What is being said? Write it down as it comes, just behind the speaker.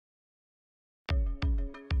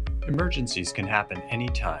Emergencies can happen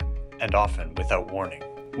anytime and often without warning.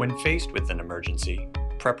 When faced with an emergency,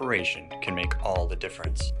 preparation can make all the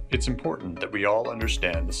difference. It's important that we all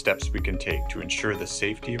understand the steps we can take to ensure the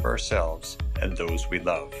safety of ourselves and those we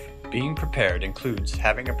love. Being prepared includes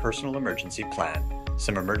having a personal emergency plan,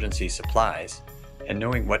 some emergency supplies, and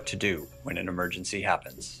knowing what to do when an emergency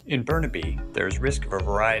happens. In Burnaby, there is risk of a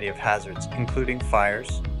variety of hazards, including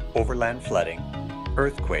fires, overland flooding,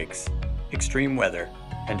 earthquakes, extreme weather,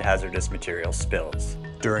 and hazardous material spills.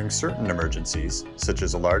 During certain emergencies, such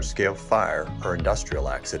as a large-scale fire or industrial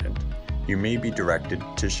accident, you may be directed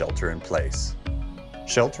to shelter in place.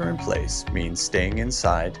 Shelter in place means staying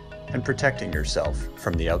inside and protecting yourself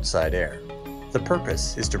from the outside air. The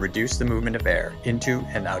purpose is to reduce the movement of air into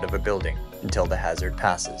and out of a building until the hazard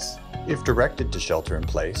passes. If directed to shelter in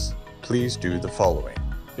place, please do the following.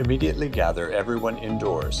 Immediately gather everyone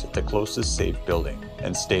indoors at the closest safe building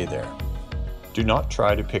and stay there. Do not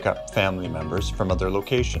try to pick up family members from other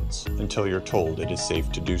locations until you're told it is safe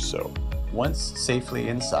to do so. Once safely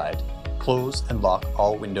inside, close and lock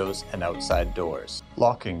all windows and outside doors.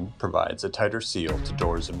 Locking provides a tighter seal to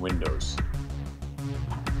doors and windows.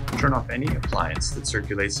 Turn off any appliance that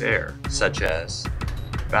circulates air, such as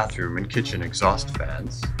bathroom and kitchen exhaust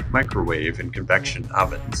fans, microwave and convection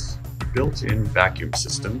ovens, built-in vacuum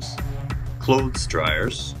systems, clothes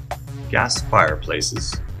dryers, gas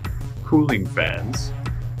fireplaces, cooling fans.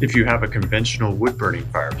 If you have a conventional wood-burning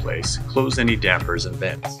fireplace, close any dampers and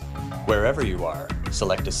vents. Wherever you are,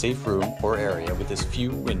 select a safe room or area with as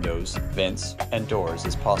few windows, vents, and doors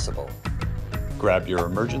as possible. Grab your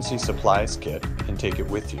emergency supplies kit and take it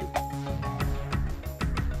with you.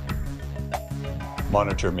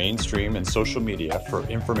 Monitor mainstream and social media for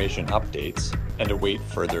information updates and await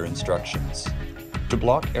further instructions. To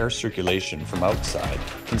block air circulation from outside,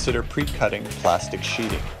 consider pre-cutting plastic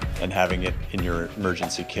sheeting and having it in your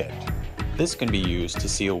emergency kit. This can be used to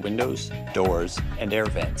seal windows, doors, and air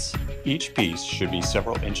vents. Each piece should be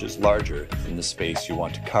several inches larger than the space you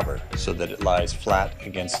want to cover so that it lies flat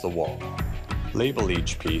against the wall. Label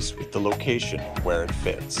each piece with the location where it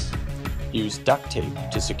fits. Use duct tape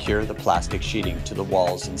to secure the plastic sheeting to the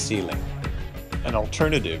walls and ceiling. An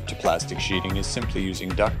alternative to plastic sheeting is simply using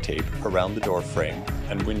duct tape around the door frame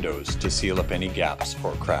and windows to seal up any gaps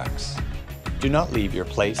or cracks. Do not leave your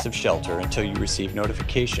place of shelter until you receive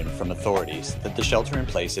notification from authorities that the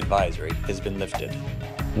shelter-in-place advisory has been lifted.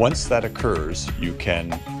 Once that occurs, you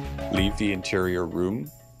can leave the interior room,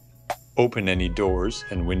 open any doors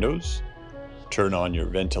and windows, turn on your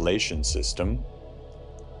ventilation system,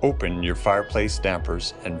 open your fireplace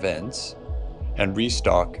dampers and vents, and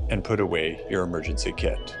restock and put away your emergency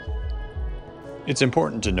kit. It's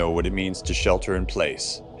important to know what it means to shelter in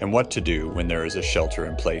place and what to do when there is a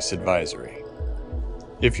shelter-in-place advisory.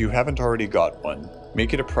 If you haven't already got one,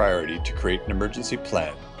 make it a priority to create an emergency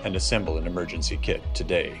plan and assemble an emergency kit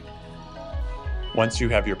today. Once you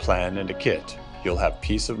have your plan and a kit, you'll have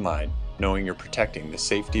peace of mind knowing you're protecting the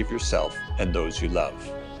safety of yourself and those you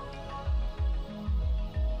love.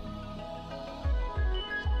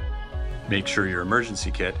 Make sure your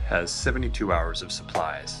emergency kit has 72 hours of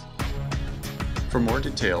supplies. For more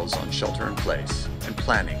details on shelter in place and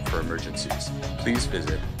planning for emergencies, please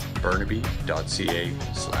visit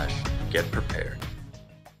burnaby.ca/getprepared.